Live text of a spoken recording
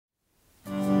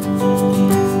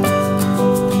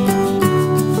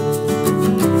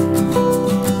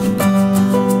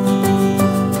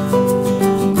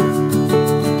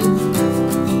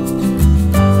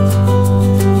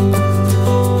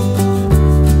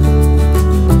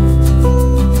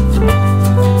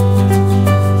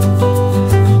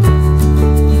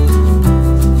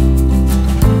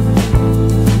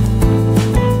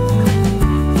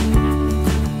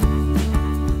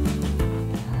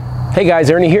Hey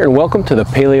guys, Ernie here and welcome to the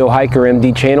Paleo Hiker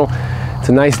MD channel. It's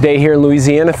a nice day here in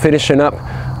Louisiana, finishing up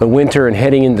the winter and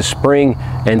heading into spring,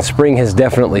 and spring has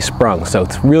definitely sprung. So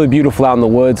it's really beautiful out in the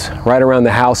woods, right around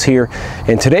the house here.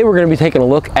 And today we're going to be taking a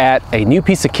look at a new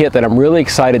piece of kit that I'm really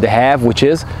excited to have, which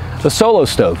is the Solo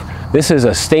Stove. This is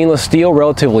a stainless steel,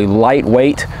 relatively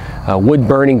lightweight,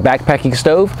 wood-burning backpacking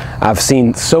stove. I've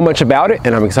seen so much about it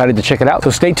and I'm excited to check it out. So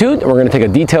stay tuned and we're going to take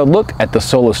a detailed look at the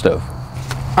Solo Stove.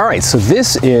 All right, so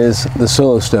this is the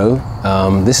Solo Stove.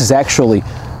 This is actually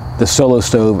the Solo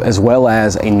Stove as well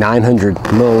as a 900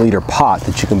 milliliter pot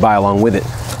that you can buy along with it,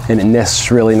 and it nests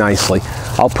really nicely.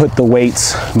 I'll put the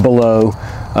weights below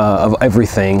of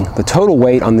everything. The total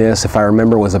weight on this, if I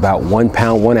remember, was about 1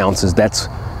 pound 1 ounces. That's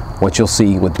what you'll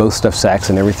see with both stuff sacks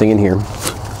and everything in here.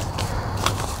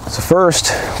 So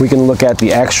first we can look at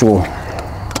the actual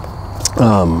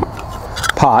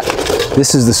pot.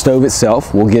 This is the stove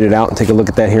itself. We'll get it out and take a look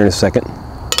at that here in a second.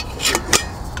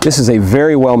 This is a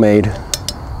very well made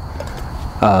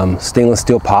stainless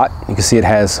steel pot. You can see it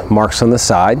has marks on the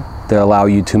side that allow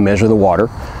you to measure the water.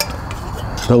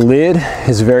 The lid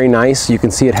is very nice. You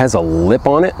can see it has a lip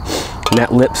on it, and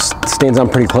that lip stands on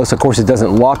pretty close. Of course, it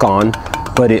doesn't lock on,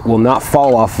 but it will not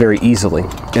fall off very easily.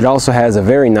 It also has a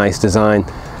very nice design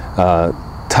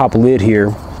top lid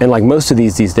here. And like most of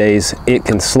these days, it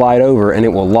can slide over and it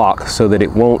will lock so that it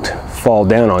won't fall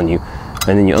down on you.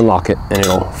 And then you unlock it and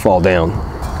it'll fall down.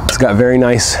 It's got very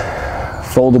nice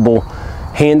foldable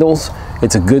handles.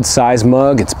 It's a good size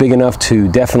mug. It's big enough to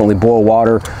definitely boil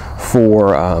water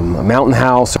for a mountain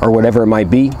house or whatever it might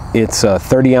be. It's a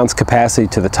 30-ounce capacity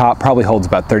to the top, probably holds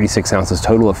about 36 ounces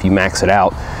total if you max it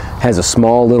out. Has a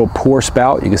small little pour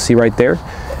spout, you can see right there.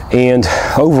 And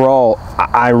overall,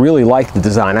 I really like the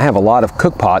design. I have a lot of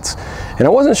cook pots, and I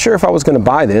wasn't sure if I was going to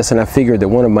buy this, and I figured that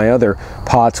one of my other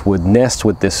pots would nest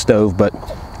with this stove, but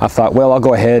I thought, well, I'll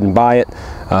go ahead and buy it.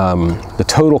 The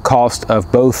total cost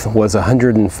of both was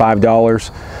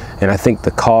 $105, and I think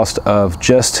the cost of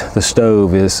just the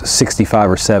stove is $65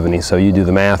 or $70, so you do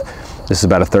the math. This is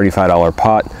about a $35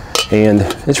 pot, and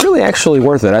it's really actually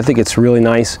worth it. I think it's really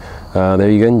nice. There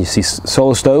you go, and you see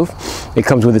Solo Stove. It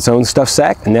comes with its own stuff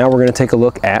sack, and now we're going to take a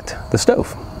look at the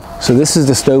stove. So this is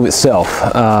the stove itself.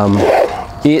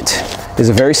 It is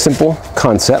a very simple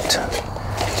concept.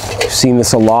 You've seen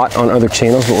this a lot on other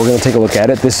channels, but we're going to take a look at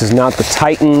it. This is not the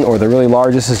Titan or the really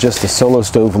large. This is just the Solo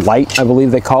Stove Light, I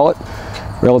believe they call it.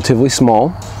 Relatively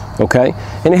small, okay?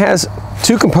 And it has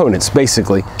two components,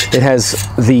 basically. It has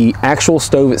the actual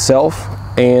stove itself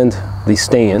and the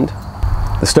stand.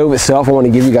 The stove itself, I want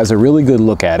to give you guys a really good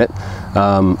look at it.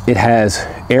 It has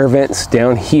air vents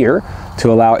down here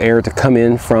to allow air to come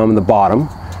in from the bottom.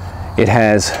 It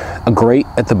has a grate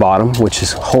at the bottom, which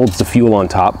holds the fuel on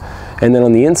top. And then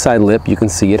on the inside lip, you can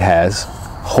see it has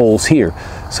holes here.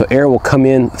 So air will come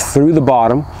in through the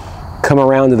bottom, come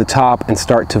around to the top, and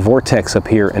start to vortex up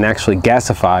here and actually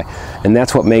gasify. And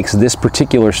that's what makes this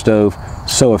particular stove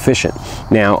so efficient.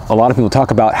 Now, a lot of people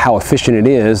talk about how efficient it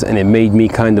is, and it made me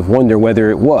kind of wonder whether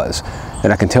it was.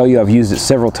 And I can tell you I've used it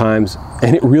several times,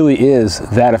 and it really is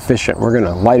that efficient. We're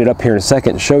gonna light it up here in a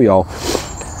second and show y'all.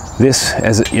 This,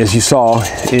 as you saw,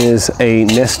 is a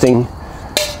nesting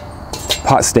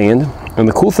pot stand. And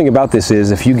the cool thing about this is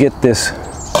if you get this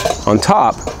on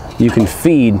top, you can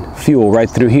feed fuel right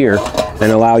through here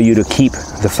and allow you to keep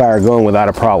the fire going without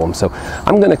a problem. So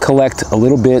I'm going to collect a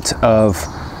little bit of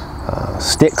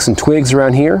sticks and twigs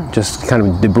around here, just kind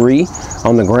of debris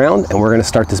on the ground, and we're going to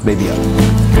start this baby up.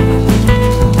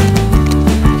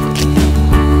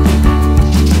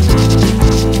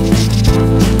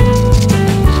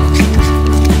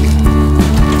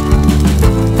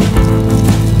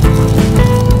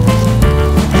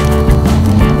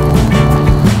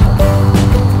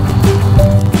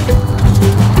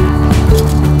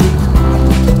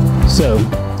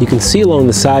 You can see along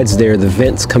the sides there the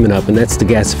vents coming up, and that's the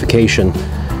gasification.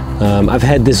 I've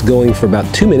had this going for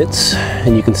about 2 minutes,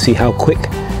 and you can see how quick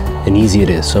and easy it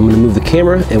is. So I'm going to move the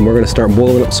camera and we're going to start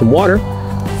boiling up some water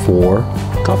for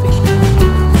coffee.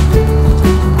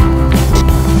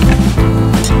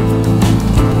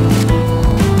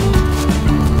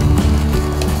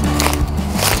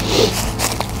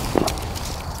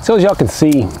 So as y'all can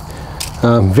see,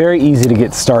 very easy to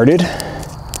get started,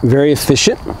 very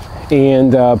efficient,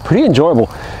 and pretty enjoyable.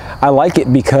 I like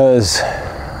it because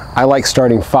I like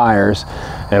starting fires,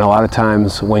 and a lot of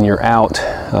times when you're out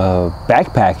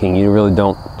backpacking, you really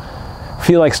don't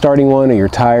feel like starting one, or you're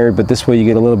tired, but this way you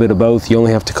get a little bit of both. You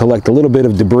only have to collect a little bit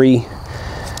of debris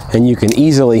and you can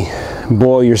easily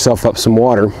boil yourself up some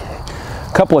water.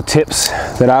 A couple of tips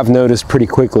that I've noticed pretty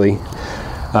quickly.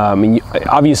 And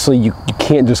obviously you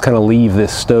can't just kind of leave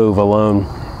this stove alone.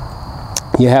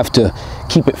 You have to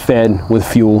keep it fed with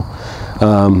fuel.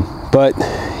 But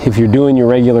if you're doing your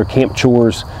regular camp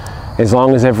chores, as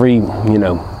long as every,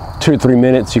 2 or 3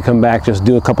 minutes you come back, just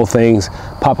do a couple things,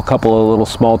 pop a couple of little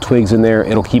small twigs in there,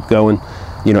 it'll keep going.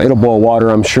 It'll boil water,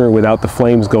 I'm sure, without the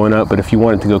flames going up, but if you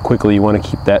want it to go quickly, you want to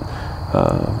keep that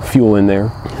fuel in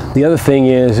there. The other thing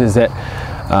is that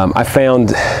I found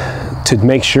to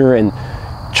make sure and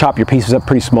chop your pieces up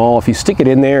pretty small, if you stick it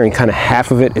in there and kind of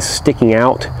half of it is sticking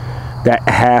out, that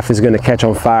half is going to catch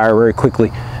on fire very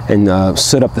quickly and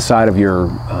soot up the side of your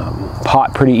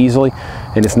pot pretty easily,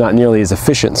 and it's not nearly as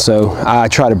efficient. So I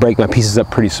try to break my pieces up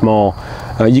pretty small.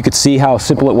 You could see how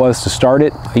simple it was to start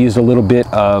it. I used a little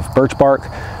bit of birch bark.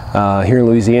 Here in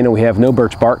Louisiana we have no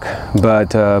birch bark,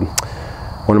 but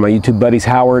one of my YouTube buddies,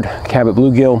 Howard Cabot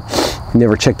Bluegill,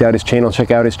 never checked out his channel.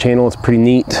 Check out his channel, it's pretty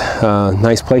neat.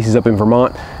 Nice place. He's up in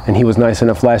Vermont, and he was nice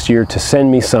enough last year to send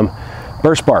me some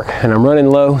birch bark, and I'm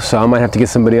running low, so I might have to get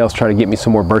somebody else try to get me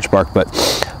some more birch bark. But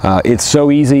it's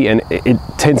so easy, and it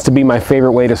tends to be my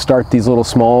favorite way to start these little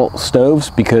small stoves,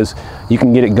 because you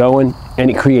can get it going and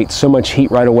it creates so much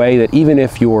heat right away that even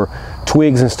if your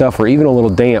twigs and stuff are even a little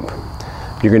damp,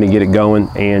 you're going to get it going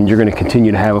and you're going to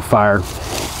continue to have a fire,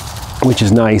 which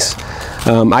is nice.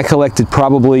 I collected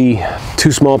probably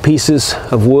 2 small pieces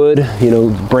of wood,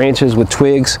 branches with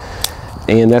twigs,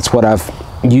 and that's what I've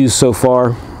used so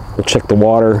far. We'll check the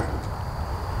water.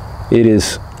 It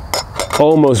is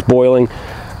almost boiling.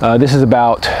 This is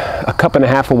about 1.5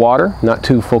 cups of water, not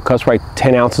 2 full cups, right?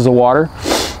 10 ounces of water,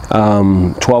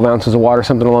 12 ounces of water,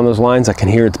 something along those lines. I can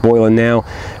hear it's boiling now.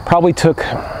 Probably took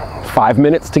 5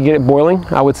 minutes to get it boiling,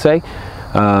 I would say.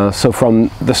 So from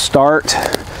the start,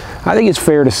 I think it's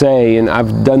fair to say, and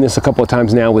I've done this a couple of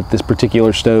times now with this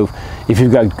particular stove, if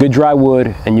you've got good dry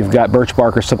wood and you've got birch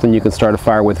bark or something you can start a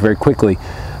fire with very quickly,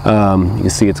 you can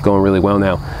see it's going really well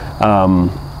now.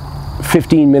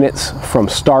 15 minutes from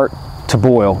start to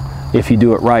boil if you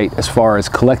do it right, as far as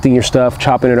collecting your stuff,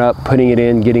 chopping it up, putting it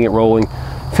in, getting it rolling.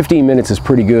 15 minutes is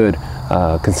pretty good,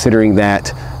 considering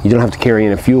that you don't have to carry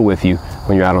any fuel with you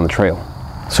when you're out on the trail.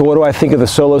 So what do I think of the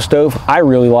Solo Stove? I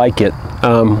really like it.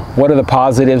 What are the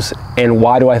positives, and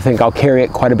why do I think I'll carry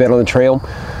it quite a bit on the trail?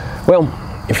 Well,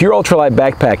 if you're ultralight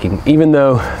backpacking, even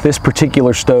though this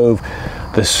particular stove,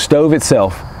 the stove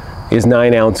itself is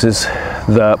 9 ounces,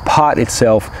 the pot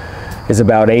itself is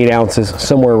about 8 ounces,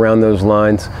 somewhere around those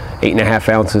lines, 8.5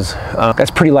 ounces.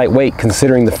 That's pretty lightweight,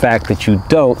 considering the fact that you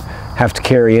don't have to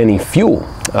carry any fuel.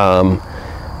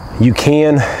 You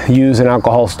can use an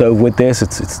alcohol stove with this.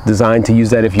 It's designed to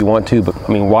use that if you want to, but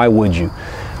I mean, why would you?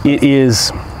 It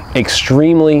is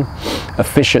extremely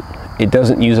efficient. It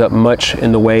doesn't use up much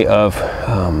in the way of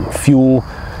fuel,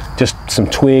 just some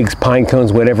twigs, pine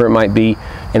cones, whatever it might be,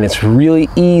 and it's really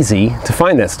easy to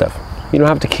find that stuff. You don't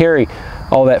have to carry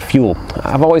all that fuel.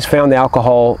 I've always found the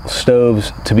alcohol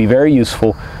stoves to be very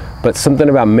useful, but something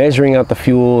about measuring out the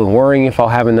fuel and worrying if I'll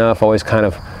have enough always kind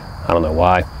of, I don't know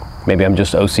why, maybe I'm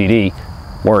just OCD,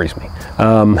 worries me.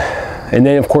 And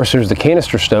then of course there's the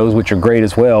canister stoves, which are great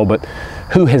as well, but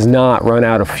who has not run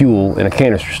out of fuel in a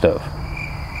canister stove?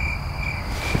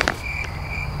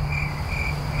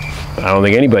 I don't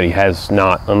think anybody has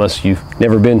not, unless you've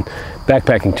never been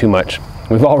backpacking too much.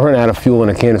 We've all run out of fuel in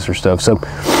a canister stove. So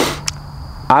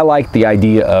I like the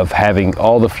idea of having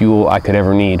all the fuel I could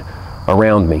ever need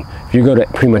around me. If you go to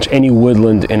pretty much any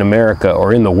woodland in America,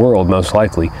 or in the world most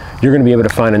likely, you're going to be able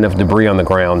to find enough debris on the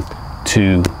ground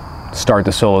to start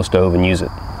the Solo Stove and use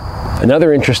it.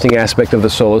 Another interesting aspect of the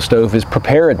Solo Stove is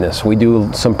preparedness. We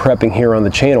do some prepping here on the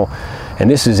channel, and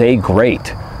this is a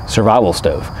great survival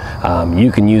stove.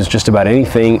 You can use just about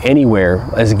anything, anywhere,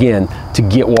 as again, to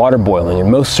get water boiling.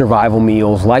 And most survival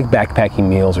meals, like backpacking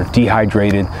meals, are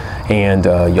dehydrated, and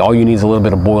all you need is a little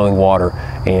bit of boiling water,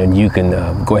 and you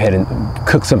can go ahead and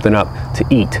cook something up to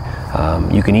eat.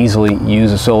 You can easily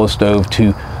use a Solo Stove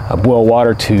to boil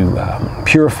water to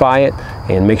purify it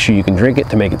and make sure you can drink it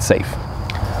to make it safe.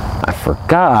 I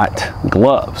forgot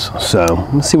gloves, so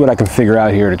let's see what I can figure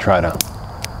out here to try to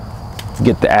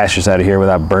get the ashes out of here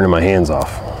without burning my hands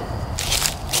off.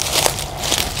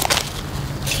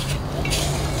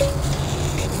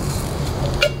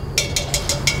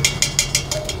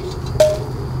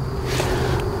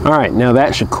 All right, now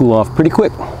that should cool off pretty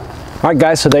quick. All right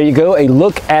guys, so there you go, a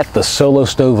look at the Solo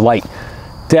Stove Lite.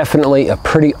 Definitely a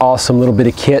pretty awesome little bit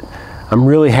of kit. I'm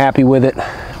really happy with it.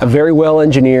 A very well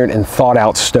engineered and thought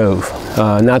out stove.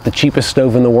 Not the cheapest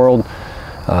stove in the world,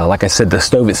 Like I said, the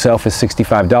stove itself is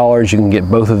 $65. You can get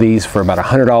both of these for about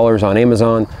 $100 on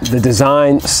Amazon. The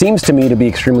design seems to me to be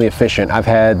extremely efficient.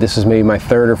 This is maybe my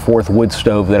third or fourth wood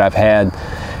stove that I've had,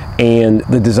 and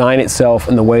the design itself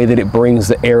and the way that it brings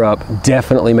the air up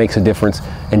definitely makes a difference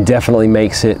and definitely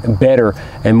makes it better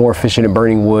and more efficient at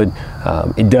burning wood.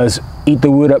 It does eat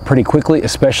the wood up pretty quickly,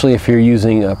 especially if you're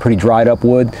using a pretty dried up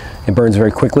wood. It burns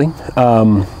very quickly,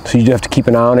 so you do have to keep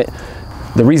an eye on it.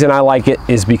 The reason I like it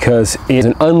is because it's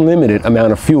an unlimited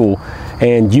amount of fuel,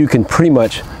 and you can pretty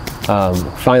much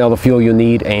find all the fuel you'll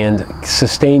need and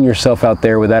sustain yourself out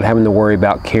there without having to worry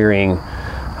about carrying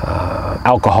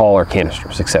alcohol or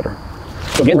canisters, etc.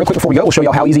 So again, real quick before we go, we'll show you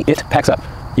all how easy it packs up.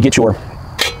 You get your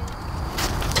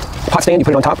pot stand, you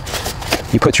put it on top,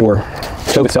 you put your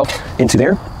stove itself into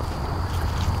there,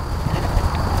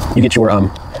 you get your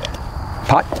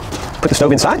pot, put the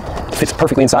stove inside, fits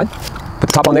perfectly inside, put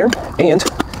the top on there, and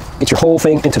get your whole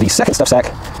thing into the second stuff sack.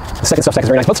 The second stuff sack is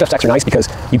very nice. Both stuff sacks are nice because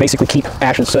you basically keep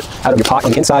ash and soot out of your pot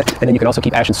on the inside, and then you can also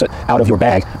keep ash and soot out of your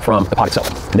bag from the pot itself.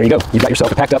 And there you go. You've got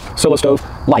yourself a packed up Solo Stove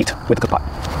Lite with the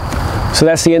cookpot. So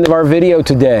that's the end of our video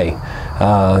today.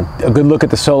 A good look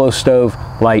at the Solo Stove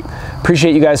Lite.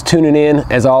 Appreciate you guys tuning in.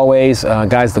 As always,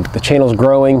 guys, the channel's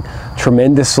growing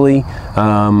tremendously.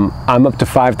 I'm up to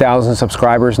 5,000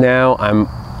 subscribers now. I'm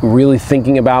really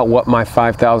thinking about what my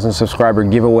 5,000 subscriber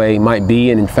giveaway might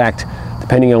be, and in fact,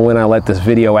 depending on when I let this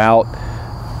video out,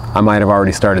 I might have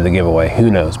already started the giveaway.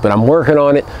 Who knows? But I'm working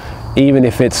on it, even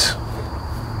if it's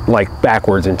like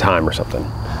backwards in time or something.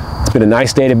 It's been a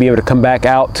nice day to be able to come back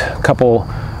out, a couple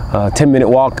 10-minute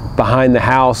walk behind the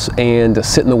house and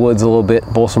sit in the woods a little bit,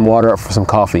 boil some water up for some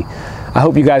coffee. I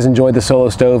hope you guys enjoyed the Solo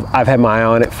Stove. I've had my eye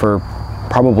on it for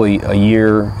probably a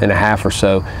year and a half or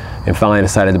so, and finally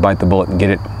decided to bite the bullet and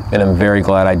get it, and I'm very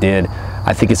glad I did.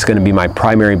 I think it's going to be my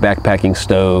primary backpacking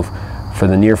stove for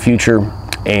the near future,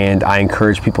 and I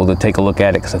encourage people to take a look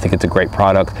at it because I think it's a great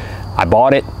product. I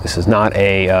bought it. This is not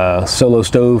a Solo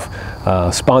Stove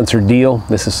sponsored deal.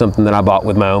 This is something that I bought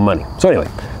with my own money. So anyway,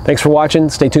 thanks for watching.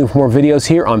 Stay tuned for more videos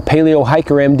here on Paleo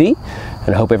Hiker MD,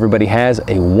 and I hope everybody has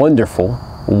a wonderful,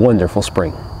 wonderful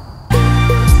spring.